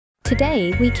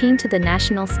Today we came to the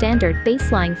national standard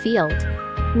baseline field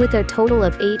with a total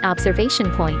of 8 observation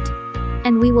point,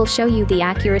 and we will show you the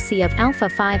accuracy of Alpha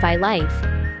 5I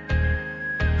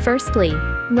Life. Firstly,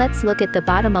 let's look at the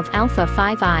bottom of Alpha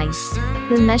 5I.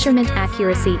 The measurement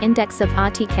accuracy index of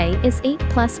ATK is 8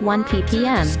 plus 1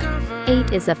 ppm.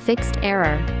 8 is a fixed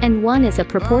error, and 1 is a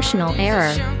proportional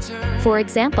error. For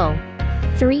example,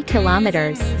 3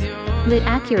 kilometers. The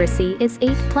accuracy is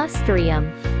 8 plus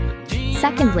 3m.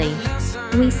 Secondly,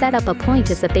 we set up a point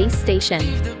as a base station,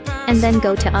 and then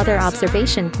go to other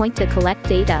observation point to collect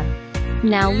data.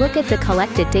 Now look at the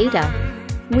collected data.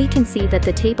 We can see that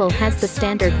the table has the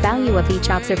standard value of each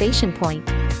observation point,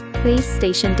 base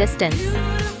station distance,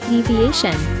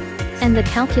 deviation, and the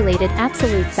calculated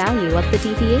absolute value of the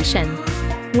deviation.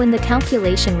 When the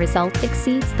calculation result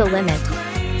exceeds the limit,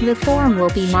 the form will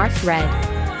be marked red.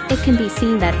 It can be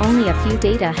seen that only a few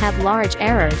data have large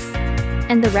errors,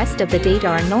 and the rest of the data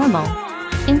are normal,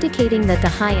 indicating that the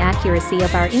high accuracy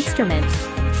of our instrument